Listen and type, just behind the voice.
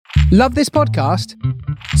Love this podcast?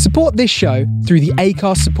 Support this show through the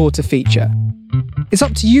Acast supporter feature. It's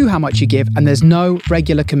up to you how much you give, and there's no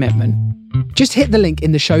regular commitment. Just hit the link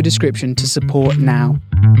in the show description to support now.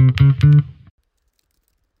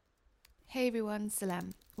 Hey everyone,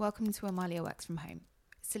 Salam. Welcome to Amaliah Works From Home.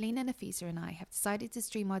 Selena, Nafisa and I have decided to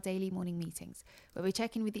stream our daily morning meetings where we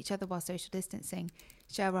check in with each other while social distancing,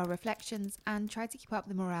 share our reflections and try to keep up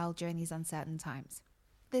the morale during these uncertain times.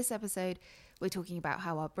 This episode, we're talking about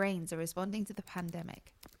how our brains are responding to the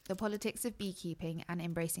pandemic, the politics of beekeeping and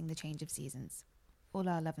embracing the change of seasons. All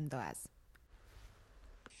our love and du'as.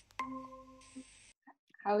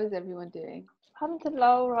 How is everyone doing? Alhamdulillah,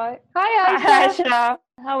 all right. Hi, Aisha.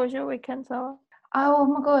 How was your weekend, Sarah? Oh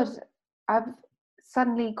my God. I've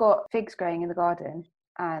suddenly got figs growing in the garden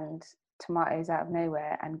and tomatoes out of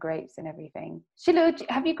nowhere and grapes and everything. Sheila,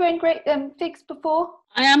 have you grown figs before?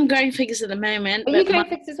 I am growing figs at the moment. Are you growing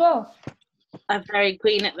figs as well? I'm very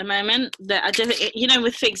green at the moment. I don't think,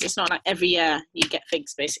 with figs, it's not like every year you get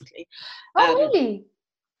figs, basically. Oh, really?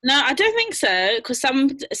 No, I don't think so, because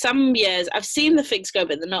some years I've seen the figs grow,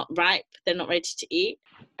 but they're not ripe. They're not ready to eat.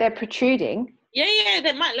 They're protruding. Yeah,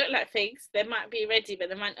 they might look like figs. They might be ready, but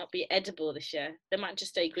they might not be edible this year. They might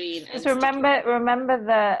just stay green. Just remember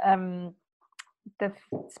the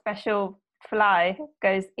special fly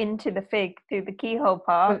goes into the fig through the keyhole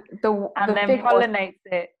part and then pollinates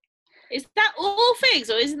it. Is that all figs,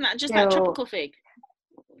 or isn't that just that tropical fig?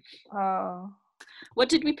 Oh. What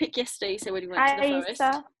did we pick yesterday? So when we went to the forest?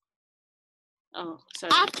 Oh,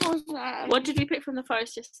 sorry. Apples. What did we pick from the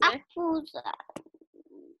forest yesterday? Apples.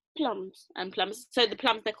 Plums. And plums. So the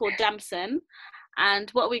plums, they're called damson. And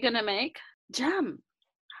what are we going to make? Jam.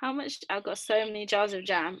 How much? I've got so many jars of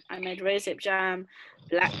jam. I made rosehip jam,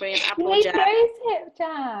 blackberry and apple jam. Rosehip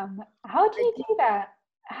jam. How do you do that?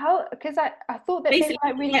 How? Because I thought that basically,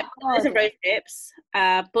 they were really hard. Those are rose hips.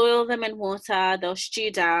 Boil them in water. They'll stew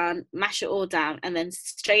down, mash it all down, and then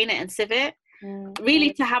strain it and sieve it.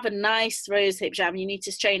 Really, to have a nice rosehip jam, you need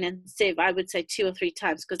to strain and sieve, I would say 2 or 3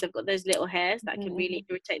 times, because they've got those little hairs that can really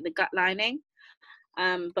irritate the gut lining.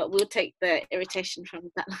 But we'll take the irritation from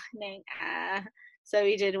the gut lining. So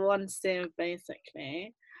we did 1 sieve,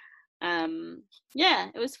 basically.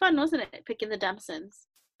 It was fun, wasn't it? Picking the damsons.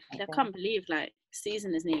 I can't believe,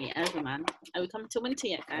 season is nearly over, man. Are we coming to winter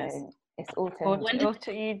yet, guys? It's autumn.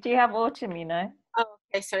 Do you have autumn, Oh,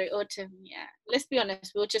 okay, sorry, autumn, yeah. Let's be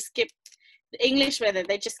honest, we'll just skip the English weather.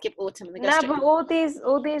 They just skip autumn. And they go but all these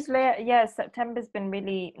September's been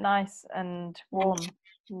really nice and warm.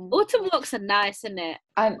 Autumn walks are nice, isn't it?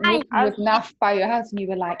 And I was Naf by your house and you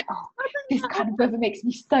were like, oh, this kind of weather makes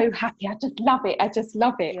me so happy. I just love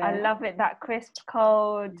it. Yeah. I love it, that crisp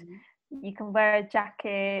cold. You can wear a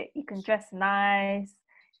jacket, you can dress nice,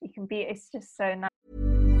 it's just so nice.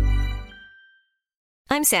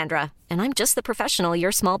 I'm Sandra, and I'm just the professional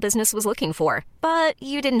your small business was looking for. But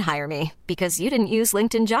you didn't hire me because you didn't use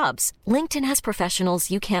LinkedIn Jobs. LinkedIn has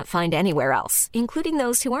professionals you can't find anywhere else, including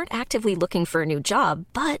those who aren't actively looking for a new job,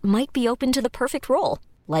 but might be open to the perfect role,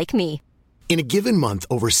 like me. In a given month,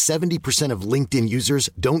 over 70% of LinkedIn users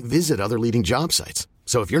don't visit other leading job sites.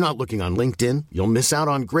 So if you're not looking on LinkedIn, you'll miss out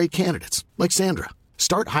on great candidates like Sandra.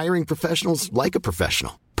 Start hiring professionals like a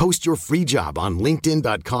professional. Post your free job on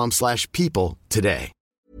linkedin.com/people today.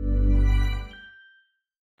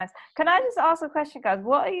 Can I just ask a question, guys?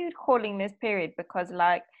 What are you calling this period? Because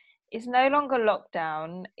it's no longer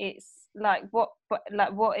lockdown. It's what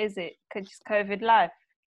is it? Just COVID life.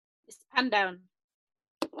 It's pandown.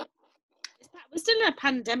 We're still in a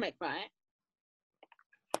pandemic, right?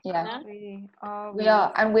 Yeah, we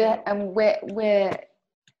are, and we're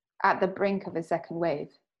at the brink of a second wave.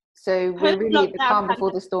 So we're really the calm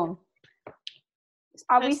before the storm.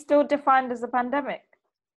 Are we still defined as a pandemic?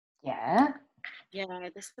 Yeah. Yeah,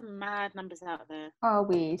 there's some mad numbers out there. Are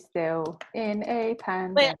we still in a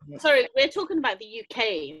pandemic? Sorry, we're talking about the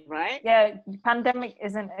UK, right? Yeah, pandemic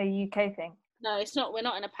isn't a UK thing. No, it's not. We're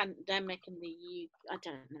not in a pandemic in the UK. I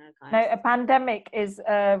don't know, guys. No, a pandemic is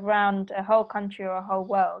around a whole country or a whole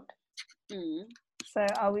world. So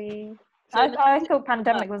are we... I thought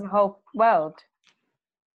pandemic was a whole world.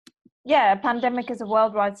 Yeah, a pandemic is a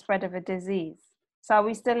worldwide spread of a disease. So are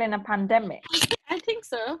we still in a pandemic? I think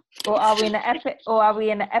so. Or are we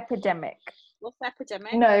in an epidemic? What's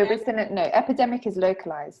epidemic? No, epidemic is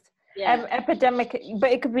localized. Yeah. Epidemic,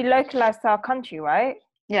 but it could be localized to our country, right?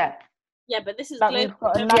 Yeah. Yeah, but this is we've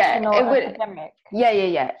got a national epidemic.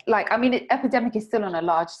 Yeah. Epidemic is still on a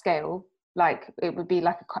large scale. It would be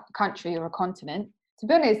like a country or a continent. To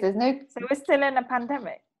be honest, there's no... So we're still in a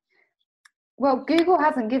pandemic? Well, Google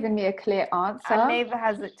hasn't given me a clear answer. And neither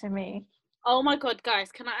has it to me. Oh my God,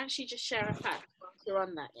 guys, can I actually just share a fact? you're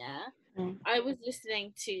on that, I was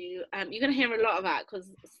listening to, you're going to hear a lot about,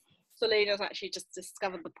 because Selena's actually just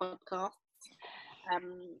discovered the podcast.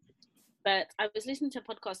 But I was listening to a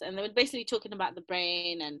podcast, and they were basically talking about the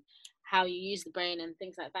brain and how you use the brain and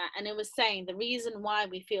things like that. And it was saying the reason why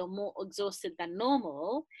we feel more exhausted than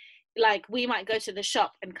normal, like we might go to the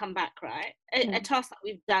shop and come back, right? A task that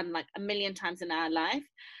we've done like a million times in our life.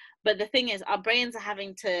 But the thing is, our brains are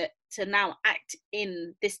having to now act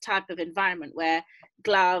in this type of environment where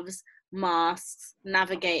gloves, masks,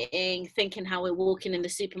 navigating, thinking how we're walking in the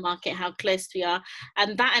supermarket, how close we are,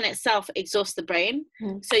 and that in itself exhausts the brain.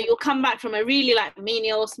 So you'll come back from a really like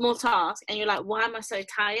menial small task and you're like, why am I so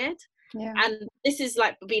tired? And this is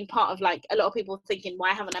like being part of like a lot of people thinking,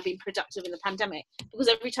 why haven't I been productive in the pandemic? Because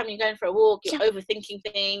every time you're going for a walk, you're overthinking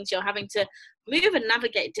things, you're having to move and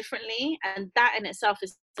navigate differently, and that in itself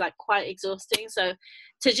is like quite exhausting. So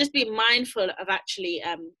to just be mindful of actually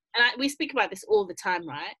we speak about this all the time,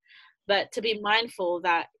 right? But to be mindful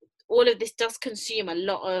that all of this does consume a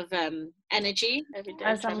lot of energy every day.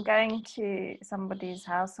 As I'm going to somebody's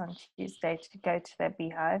house on Tuesday to go to their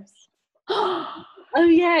beehives. Oh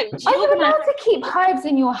yeah. Are you allowed to keep hives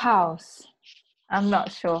in your house? I'm not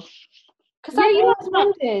sure. Because I always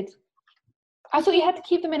wondered. I thought you had to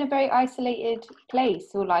keep them in a very isolated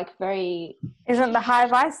place, or like very... Isn't the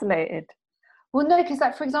hive isolated? Well, no, because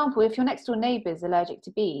like, for example, if your next door neighbour's allergic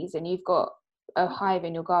to bees and you've got a hive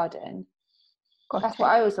in your garden, that's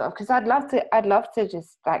what I always thought of, because I'd love to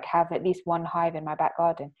just like have at least one hive in my back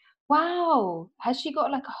garden. Wow, has she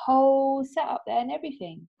got like a whole setup there and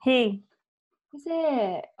everything? Is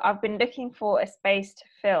it? I've been looking for a space to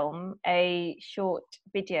film a short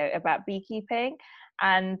video about beekeeping,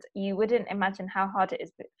 and you wouldn't imagine how hard it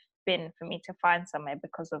has been for me to find somewhere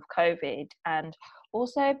because of COVID, and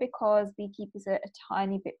also because beekeepers are a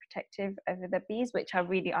tiny bit protective over the bees, which I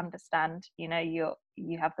really understand. You know, you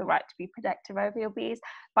have the right to be protective over your bees,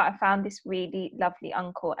 but I found this really lovely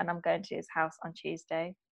uncle, and I'm going to his house on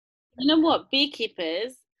Tuesday. You know what,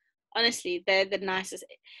 beekeepers, honestly, they're the nicest.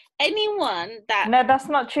 Anyone that... No, that's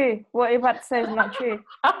not true. What you're about to say is not true.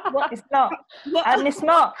 It's not. And it's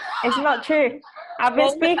not true. I've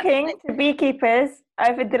been speaking to beekeepers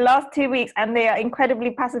over the last 2 weeks, and they are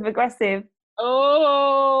incredibly passive aggressive.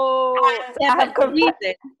 Oh, I have confirmed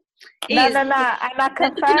it. No. And I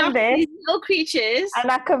confirmed this. Little creatures.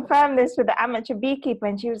 And I confirmed this with the amateur beekeeper,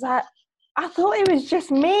 and she was like, I thought it was just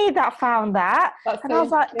me that found that. And I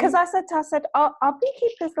was like, because I said, are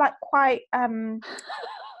beekeepers like quite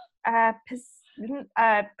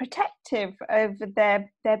protective over their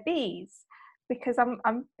bees? Because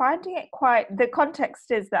I'm finding it quite... The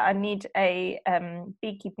context is that I need a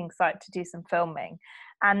beekeeping site to do some filming,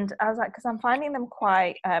 and I was like, because I'm finding them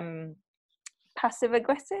quite passive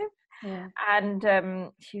aggressive. And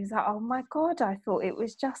she was like, oh my god, I thought it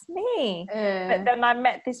was just me. But then I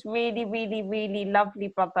met this really, really, really lovely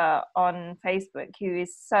brother on Facebook who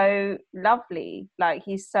is so lovely. Like,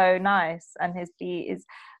 he's so nice, and his bee is...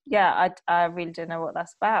 I really don't know what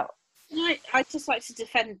that's about. I just like to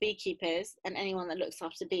defend beekeepers and anyone that looks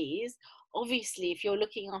after bees. Obviously, if you're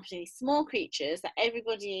looking after these small creatures that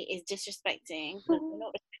everybody is disrespecting, because we're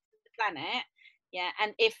not respecting the planet,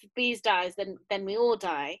 and if bees dies, then we all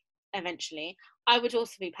die eventually. I would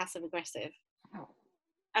also be passive aggressive.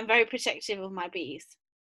 I'm very protective of my bees.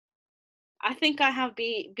 I think I have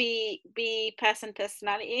bee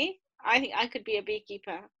personality. I think I could be a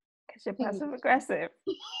beekeeper. Because you're passive aggressive.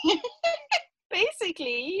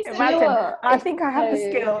 Basically. Imagine, I think I have the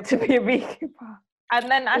skill to be a beekeeper. And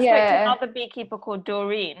then I spoke to another beekeeper called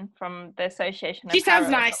Doreen from the Association of... She sounds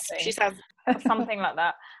nice. She sounds... something like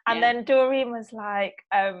that. And then Doreen was like,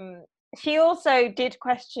 she also did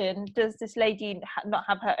question, does this lady not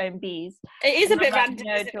have her own bees? It is a bit random.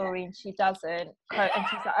 No, Doreen, she doesn't. And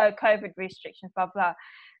she's like, oh, COVID restrictions, blah, blah.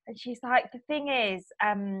 And she's like, the thing is,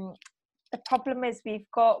 the problem is we've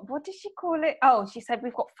got, what did she call it? Oh, she said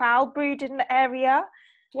we've got foul brood in the area.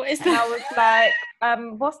 What is that? And I was like,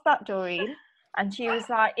 what's that, Doreen? And she was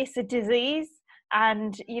like, it's a disease,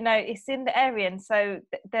 and you know, it's in the area, and so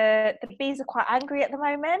the bees are quite angry at the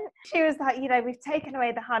moment. She was like, you know, we've taken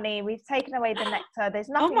away the honey, we've taken away the nectar, there's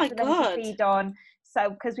nothing for them to feed on,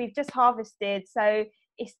 so because we've just harvested, so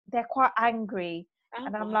they're quite angry.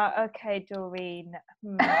 And I'm like, okay, Doreen.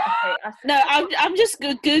 Okay. No, I'm just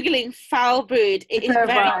googling foul brood. It is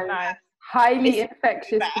very nice. Highly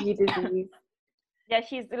infectious bee disease. Yeah,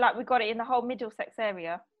 she's like, we got it in the whole Middlesex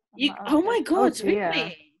area. Like, okay. Oh my god,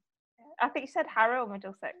 really? I think you said Harrow or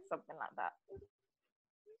Middlesex, something like that.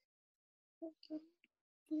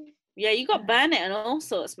 Yeah, you got Burnett and all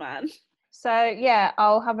sorts, man. So yeah,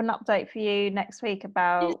 I'll have an update for you next week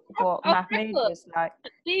about what Mahmood was like. I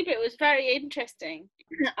believe it was very interesting.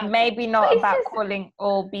 Maybe not about calling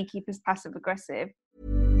all beekeepers passive aggressive.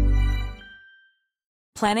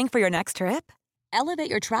 Planning for your next trip? Elevate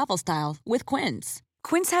your travel style with Quince.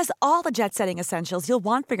 Quince has all the jet-setting essentials you'll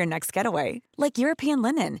want for your next getaway, like European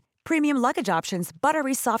linen, premium luggage options,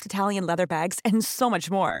 buttery soft Italian leather bags, and so much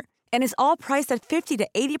more. And is all priced at 50 to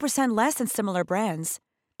 80% less than similar brands.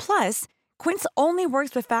 Plus, Quince only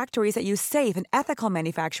works with factories that use safe and ethical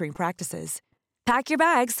manufacturing practices. Pack your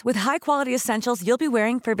bags with high-quality essentials you'll be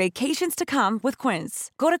wearing for vacations to come with Quince.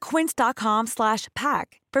 Go to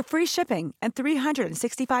quince.com/pack for free shipping and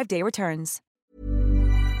 365-day returns.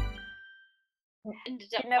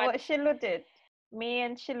 You know what Shilu did? Me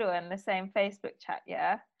and Shilu are in the same Facebook chat,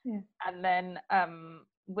 yeah? And then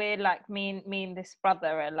we're like, me and this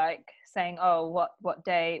brother are like saying, oh, what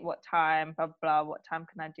day, what time, blah, blah, what time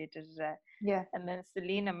can I do, da, da, da. Yeah. And then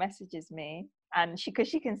Selena messages me, and because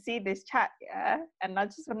she can see this chat, yeah? And I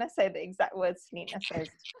just want to say the exact words Selena says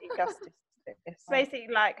to do justice to this. Basically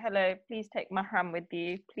like, hello, please take Mahram with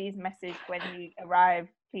you. Please message when you arrive.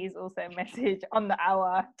 Please also message on the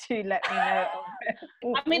hour to let me know.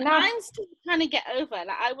 I mean, I'm still trying to get over.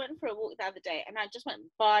 Like, I went for a walk the other day, and I just went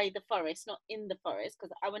by the forest, not in the forest,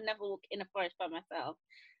 because I would never walk in a forest by myself.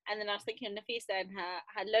 And then I was thinking of Nafisa and her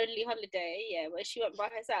lonely holiday, where she went by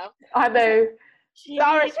herself. I know. She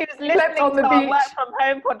was listening on the to our beach. Work From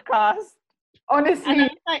Home podcast. Honestly. And I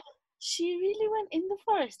was like, she really went in the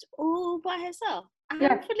forest all by herself. And fell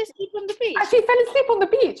asleep on the beach. And she fell asleep on the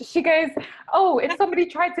beach. She goes, oh, if somebody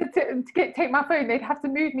tried to take my phone, they'd have to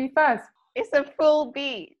move me first. It's a full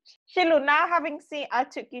beach. Shilu, now having seen, I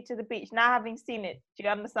took you to the beach. Now having seen it, do you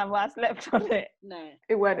understand why I slept on it? No.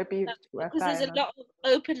 It weren't a beach. No, because there's a lot of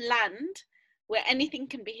open land where anything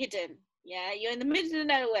can be hidden. Yeah, you're in the middle of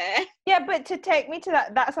nowhere. Yeah, but to take me to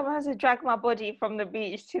that someone has to drag my body from the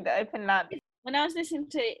beach to the open land. When I was listening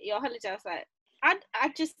to your holiday, I was like, I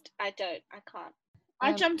can't.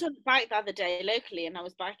 I jumped on a bike the other day locally, and I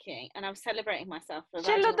was biking, and I was celebrating myself.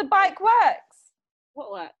 Shilu, the bike works. What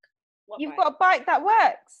work? You've got a bike that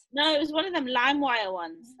works. No, it was one of them LimeWire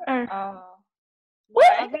ones. Oh.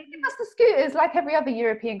 Well, they give us the scooters like every other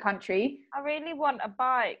European country. I really want a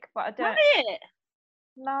bike, but I don't. Buy it.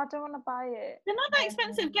 No, I don't want to buy it. They're not that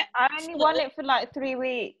expensive. I only want it for like 3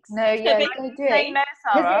 weeks. No, yeah, don't do it. No,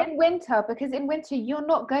 Sarah. Because in winter you're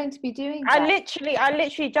not going to be doing that. I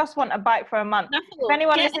literally just want a bike for a month. If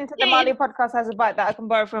anyone listening to the Amaliah podcast has a bike that I can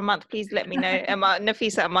borrow for a month, please let me know.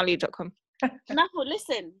 Nafisa@amaliah.com. Naffle,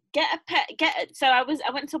 listen, get a pet. So I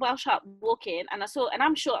went to Welsh Hut walking, and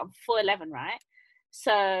I'm sure I'm 4'11", right?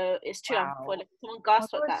 So it's true. Wow. I'm 4'11". Someone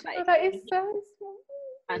gasped at that. That is so small.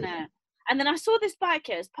 I know. And then I saw this bike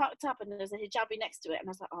here, it was parked up, and there was a hijabi next to it, and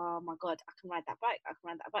I was like, oh my God, I can ride that bike.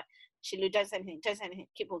 Shilu, don't say anything,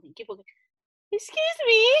 keep walking. Excuse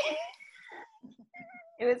me.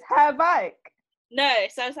 It was her bike. No,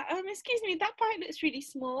 so I was like, excuse me, that bike looks really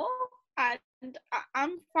small, and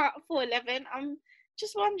I'm 4'11". I'm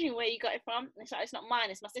just wondering where you got it from. It's like, it's not mine,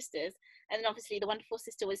 it's my sister's. And then obviously the wonderful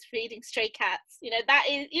sister was feeding stray cats. That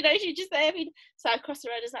is, she just there. So I crossed the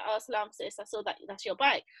road and was like, oh, salam, sis, I saw that's your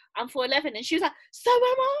bike. I'm 4'11", and she was like, so am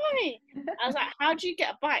I. I was like, how do you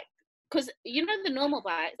get a bike? Because the normal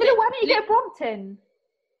bike. Why don't you get a Brompton?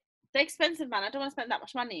 They're expensive, man. I don't want to spend that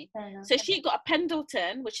much money. So she got a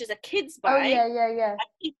Pendleton, which is a kid's bike. Oh, yeah. A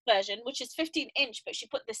kid's version, which is 15-inch, but she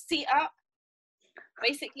put the seat up,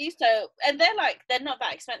 basically. So, and they're not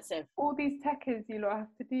that expensive. All these techers you lot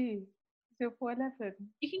have to do. You're 4'11".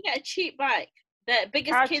 You can get a cheap bike. The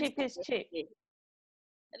biggest How kids. cheap is cheap?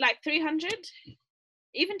 Like 300,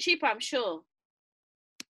 even cheaper, I'm sure.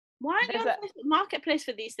 Why aren't you on the marketplace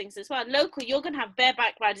for these things as well? Local, you're gonna have bare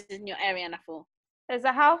bike riders in your area, Naffle. There's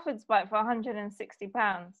a Halfords bike for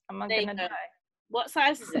 £160. Am I gonna die? What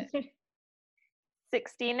size is it?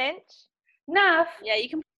 16-inch. Naf. Yeah, you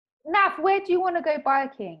can. Naf, where do you want to go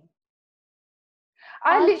biking?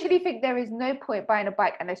 I literally think there is no point buying a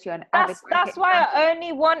bike unless you're an avid. That's why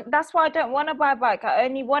that's why I don't want to buy a bike. I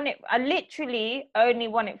literally only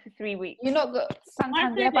want it for 3 weeks. You're not got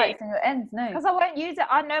Santander bikes in your ends, no. Because I won't use it.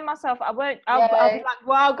 I know myself. I'll be like,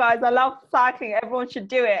 wow, guys, I love cycling. Everyone should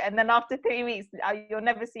do it. And then after 3 weeks, you'll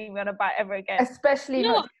never see me on a bike ever again. Especially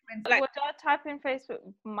what do I type in Facebook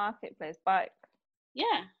Marketplace bike?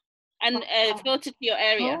 Yeah, and filter to your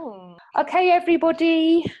area. Oh. Okay,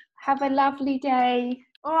 everybody. Have a lovely day.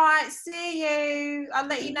 All right, see you. I'll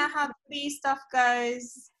let you know how the bee stuff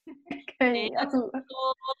goes. Okay. Have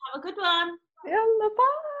a good one. Yalla, bye.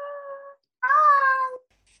 Bye.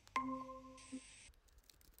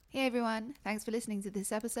 Hey everyone, thanks for listening to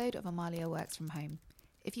this episode of Amaliah Works From Home.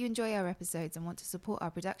 If you enjoy our episodes and want to support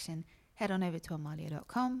our production, head on over to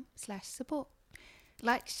amaliah.com/support.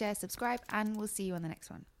 Like, share, subscribe, and we'll see you on the next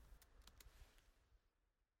one.